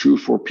that's true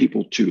for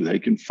people too. They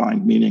can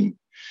find meaning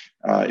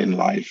in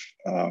life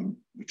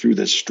through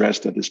this stress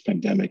that this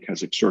pandemic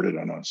has exerted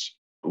on us.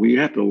 We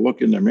have to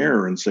look in the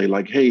mirror and say,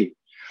 like, hey,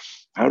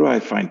 how do I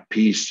find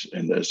peace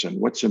in this? And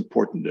what's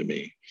important to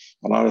me?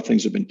 A lot of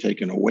things have been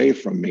taken away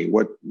from me.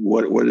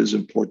 What is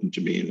important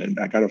to me? And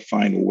I got to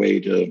find a way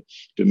to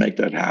make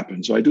that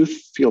happen. So I do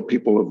feel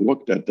people have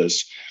looked at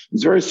this.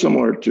 It's very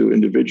similar to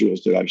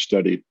individuals that I've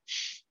studied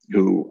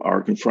who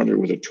are confronted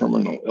with a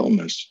terminal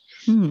illness.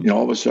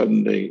 All of a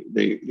sudden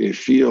they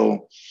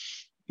feel,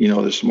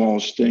 the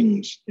smallest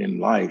things in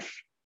life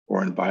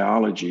or in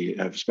biology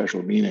have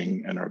special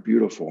meaning and are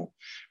beautiful.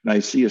 And I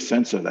see a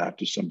sense of that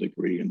to some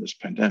degree in this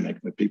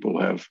pandemic, that people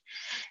have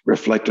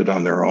reflected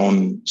on their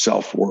own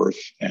self-worth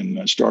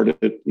and started,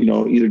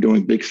 either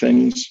doing big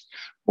things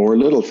or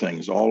little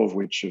things, all of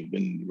which have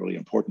been really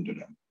important to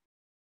them.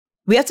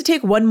 We have to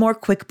take one more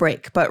quick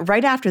break, but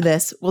right after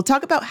this, we'll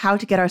talk about how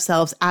to get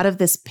ourselves out of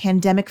this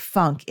pandemic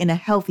funk in a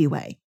healthy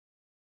way.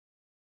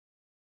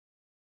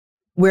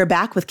 We're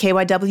back with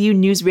KYW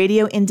News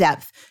Radio In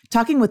Depth,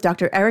 talking with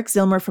Dr. Eric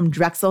Zillmer from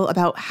Drexel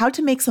about how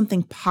to make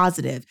something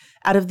positive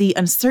out of the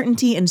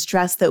uncertainty and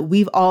stress that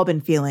we've all been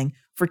feeling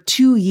for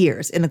 2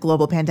 years in a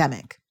global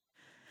pandemic.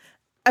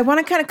 I want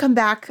to kind of come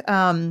back,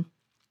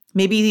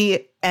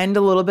 maybe end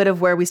a little bit of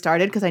where we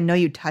started, because I know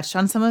you touched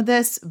on some of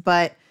this,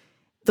 but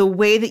the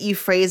way that you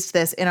phrased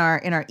this in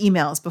our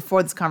emails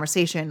before this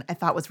conversation, I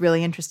thought was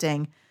really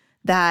interesting,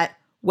 that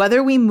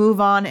whether we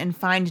move on and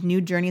find new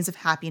journeys of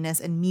happiness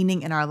and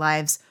meaning in our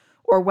lives,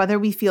 or whether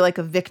we feel like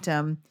a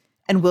victim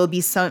and will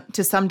be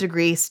to some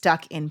degree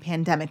stuck in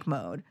pandemic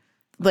mode,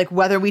 like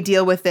whether we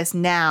deal with this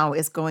now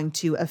is going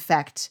to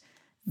affect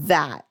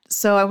that.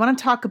 So I want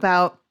to talk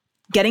about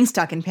getting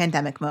stuck in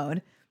pandemic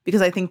mode,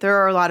 because I think there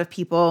are a lot of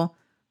people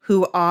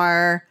who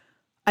I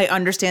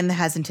understand the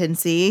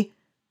hesitancy,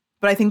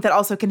 but I think that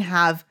also can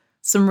have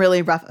some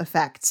really rough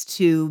effects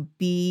to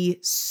be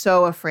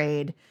so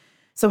afraid.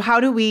 So how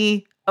do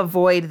we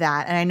avoid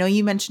that? And I know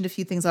you mentioned a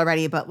few things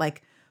already, but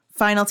like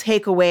final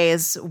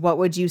takeaways, what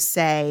would you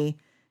say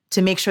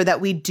to make sure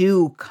that we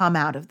do come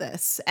out of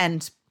this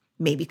and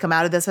maybe come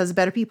out of this as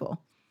better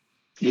people?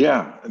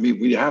 Yeah, I mean,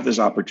 we have this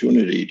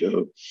opportunity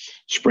to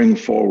spring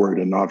forward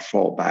and not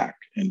fall back.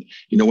 And,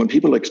 when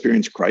people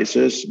experience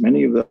crisis,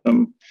 many of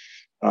them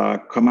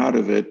come out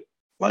of it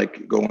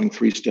like going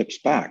 3 steps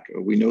back.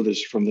 We know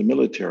this from the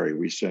military.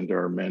 We send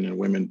our men and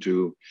women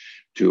to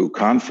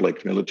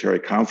military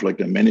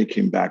conflict, and many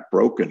came back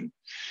broken.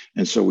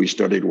 And so we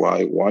studied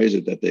why is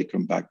it that they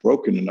come back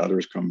broken and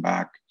others come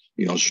back,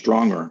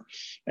 stronger.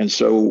 And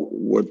so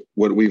what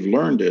we've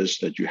learned is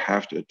that you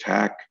have to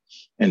attack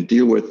and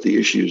deal with the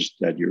issues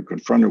that you're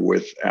confronted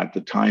with at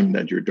the time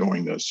that you're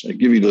doing this. I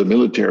give you the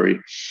military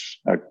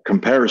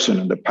comparison.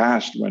 In the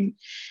past, when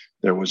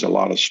there was a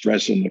lot of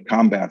stress in the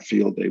combat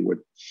field, they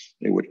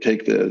would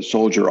take the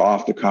soldier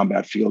off the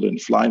combat field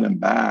and fly them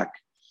back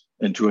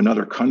into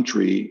another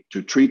country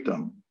to treat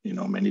them.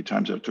 Many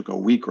times it took a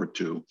week or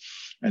two.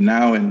 And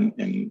now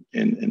in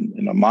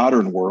a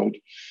modern world,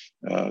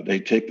 they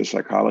take the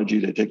psychology,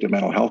 they take the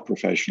mental health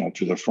professional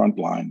to the front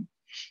line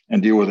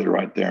and deal with it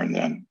right there and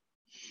then.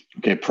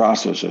 Okay,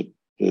 process it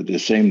the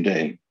same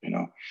day,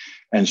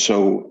 And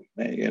so,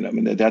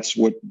 that's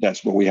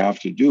what we have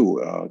to do.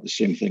 The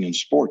same thing in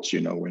sports,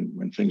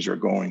 when things are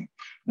going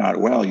not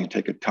well, you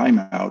take a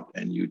timeout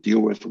and you deal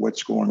with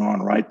what's going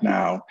on right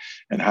now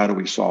and how do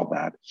we solve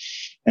that.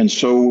 And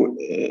so,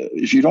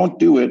 if you don't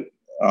do it,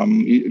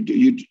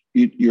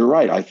 you're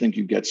right. I think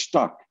you get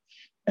stuck,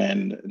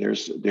 and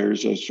there's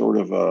a sort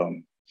of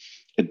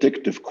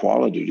addictive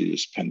quality to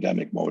this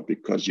pandemic mode,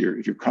 because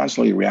if you're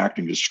constantly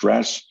reacting to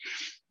stress,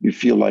 you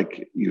feel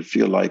like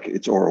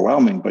it's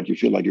overwhelming, but you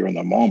feel like you're in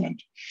the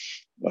moment.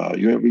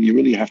 You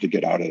really have to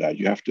get out of that.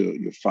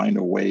 You find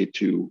a way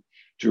to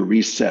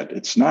reset.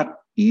 It's not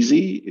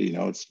easy,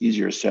 it's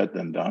easier said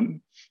than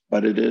done,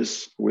 but it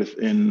is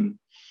within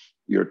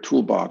your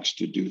toolbox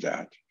to do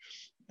that.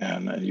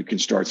 And you can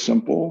start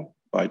simple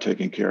by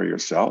taking care of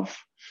yourself.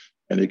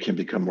 And it can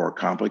become more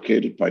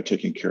complicated by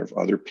taking care of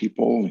other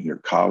people and your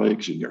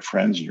colleagues and your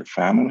friends and your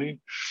family.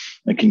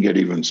 It can get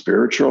even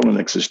spiritual and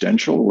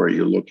existential, where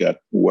you look at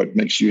what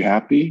makes you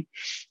happy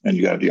and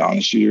you got to be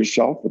honest with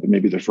yourself, but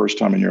maybe the first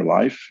time in your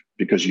life,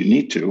 because you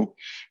need to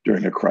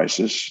during a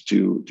crisis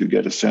to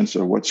get a sense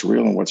of what's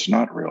real and what's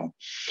not real.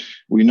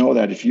 We know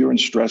that if you're in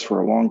stress for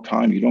a long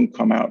time, you don't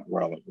come out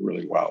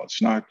really well.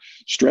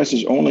 Stress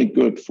is only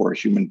good for a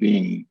human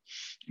being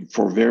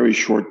for very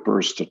short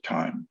bursts of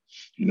time.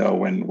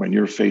 When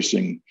you're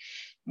facing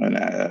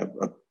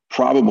a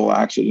probable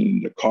accident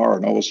in the car,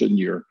 and all of a sudden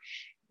you're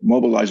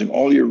mobilizing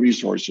all your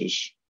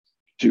resources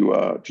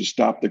to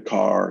stop the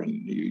car, and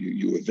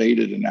you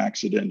evaded an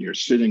accident, you're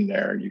sitting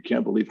there and you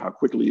can't believe how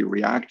quickly you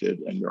reacted,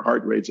 and your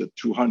heart rate's at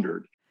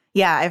 200.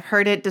 Yeah, I've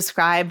heard it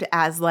described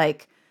as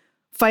like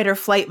fight or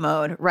flight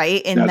mode,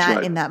 right? In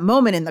that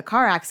moment in the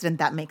car accident,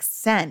 that makes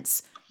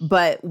sense.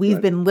 But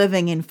we've been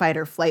living in fight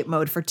or flight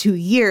mode for 2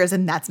 years,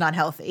 and that's not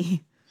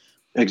healthy.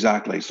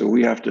 Exactly. So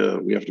we have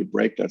to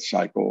break that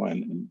cycle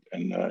and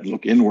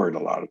look inward a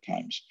lot of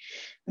times.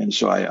 And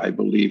so I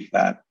believe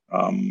that,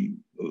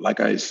 like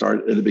I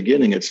started in the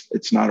beginning,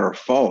 it's not our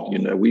fault.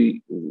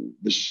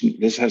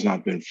 This has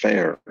not been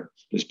fair,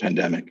 this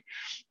pandemic,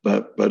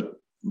 but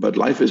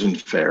life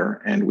isn't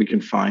fair, and we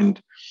can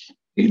find,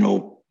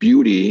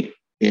 beauty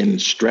in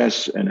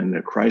stress and in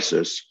a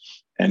crisis,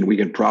 and we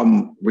can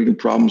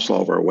problem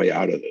solve our way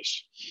out of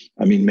this.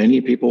 I mean, many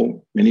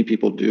people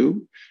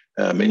do.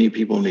 Many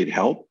people need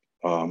help.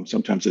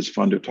 Sometimes it's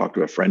fun to talk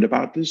to a friend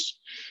about this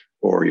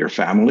or your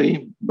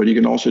family, but you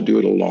can also do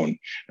it alone.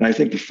 And I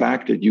think the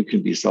fact that you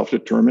can be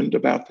self-determined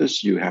about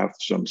this, you have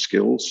some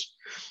skills.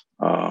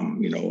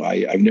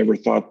 I've never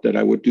thought that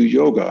I would do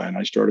yoga, and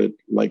I started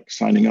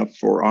signing up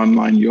for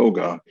online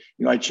yoga.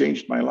 I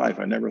changed my life.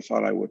 I never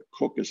thought I would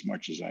cook as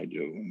much as I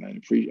do,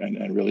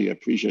 and really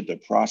appreciate the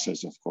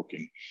process of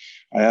cooking.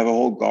 I have a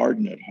whole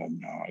garden at home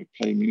now. I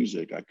play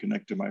music. I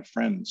connect to my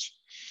friends.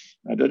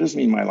 That doesn't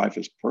mean my life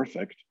is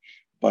perfect,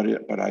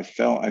 but I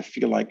feel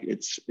like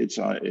it's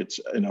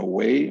in a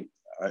way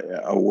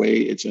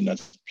it's in a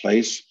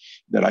place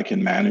that I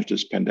can manage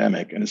this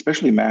pandemic, and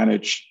especially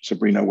manage,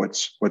 Sabrina,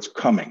 what's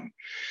coming.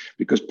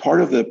 Because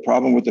part of the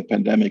problem with the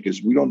pandemic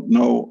is we don't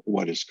know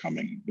what is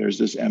coming. There's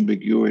this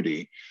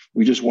ambiguity.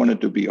 We just want it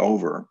to be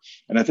over.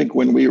 And I think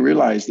when we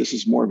realize this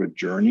is more of a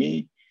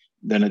journey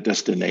than a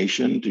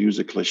destination, to use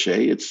a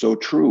cliche, it's so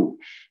true.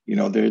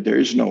 There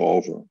is no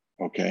over,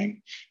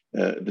 okay?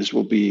 This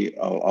will be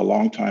a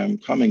long time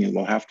coming, and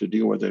we'll have to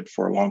deal with it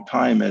for a long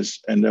time,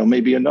 and there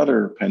may be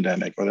another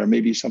pandemic, or there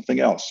may be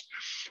something else.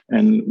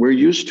 And we're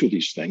used to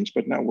these things,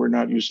 but now we're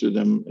not used to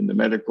them in the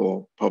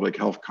medical public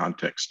health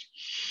context.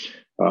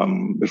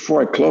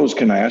 Before I close,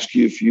 can I ask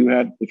you if you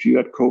had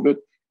COVID?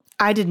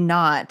 I did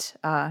not.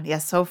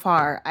 Yes, so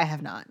far I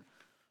have not.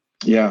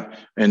 Yeah,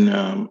 and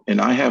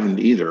I haven't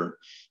either.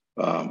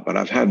 But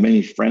I've had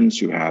many friends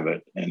who have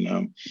it,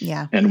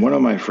 and one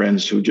of my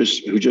friends who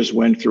just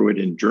went through it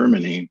in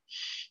Germany,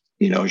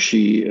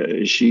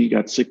 she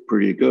got sick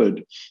pretty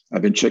good.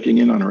 I've been checking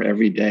in on her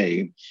every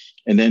day,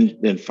 and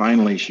then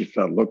finally she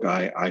felt, look,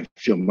 I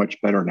feel much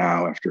better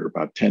now after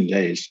about 10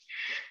 days,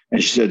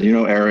 and she said,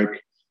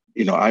 Eric,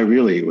 I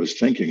really was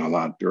thinking a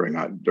lot during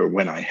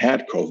when I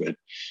had COVID,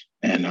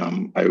 and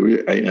I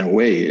in a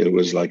way it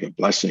was like a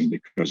blessing,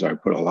 because I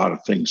put a lot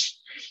of things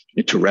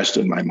to rest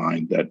in my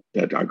mind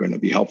that are going to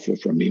be helpful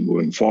for me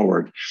moving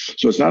forward.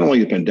 So it's not only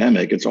the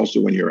pandemic, it's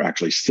also when you're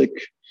actually sick,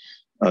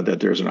 that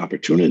there's an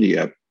opportunity,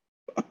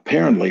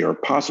 apparently, or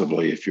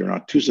possibly, if you're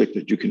not too sick,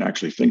 that you can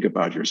actually think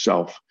about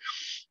yourself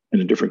in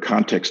a different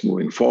context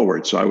moving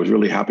forward. So I was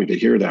really happy to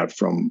hear that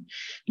from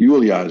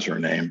Julia, is her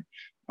name.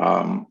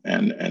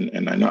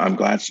 And I know I'm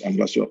glad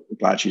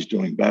she's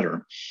doing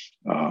better.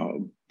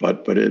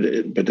 But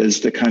it's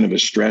the kind of a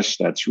stress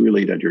that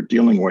you're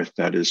dealing with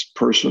that is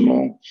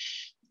personal,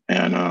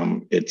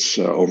 and it's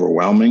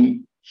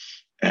overwhelming.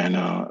 And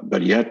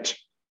but yet,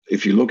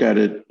 if you look at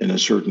it in a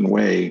certain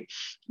way,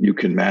 you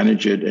can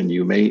manage it, and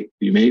you may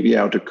be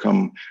able to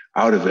come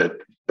out of it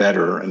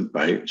better and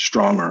by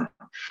stronger.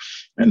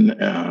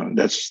 And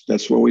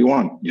that's what we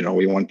want.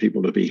 We want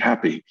people to be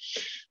happy.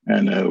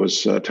 And it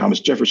was Thomas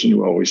Jefferson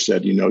who always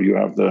said, you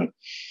have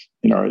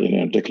in our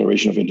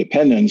Declaration of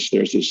Independence,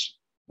 there's this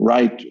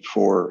right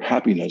for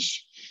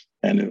happiness.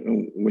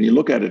 And when you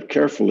look at it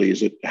carefully,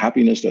 is it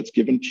happiness that's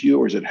given to you,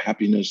 or is it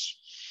happiness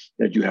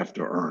that you have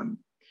to earn?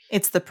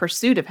 It's the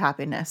pursuit of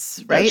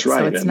happiness, right? That's right.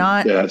 So it's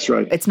not, that's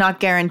right. It's not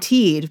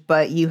guaranteed,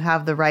 but you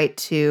have the right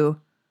to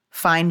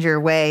find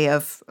your way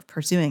of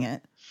pursuing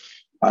it.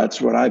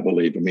 That's what I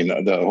believe. I mean,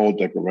 the whole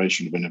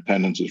Declaration of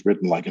Independence is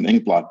written like an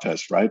inkblot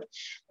test, right?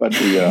 But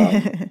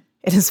it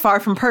is far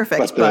from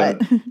perfect,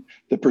 but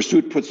the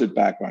pursuit puts it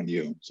back on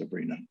you,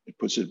 Sabrina. It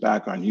puts it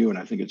back on you. And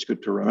I think it's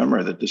good to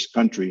remember that this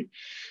country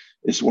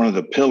is one of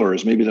the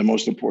pillars, maybe the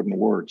most important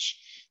words,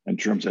 in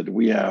terms that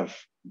we have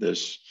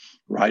this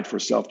right for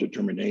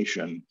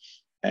self-determination,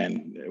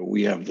 and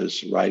we have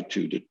this right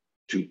to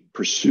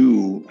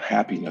pursue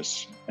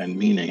happiness and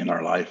meaning in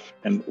our life.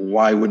 And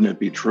why wouldn't it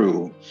be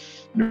true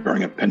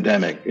during a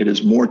pandemic? It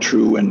is more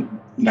true and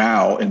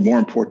more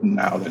important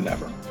now than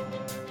ever.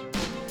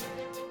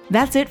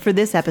 That's it for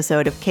this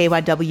episode of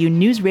KYW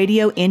News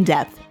Radio In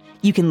Depth.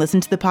 You can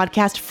listen to the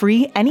podcast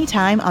free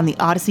anytime on the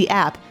Odyssey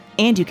app,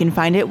 and you can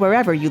find it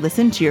wherever you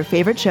listen to your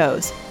favorite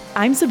shows.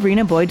 I'm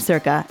Sabrina Boyd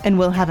Circa, and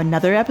we'll have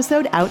another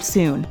episode out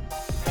soon.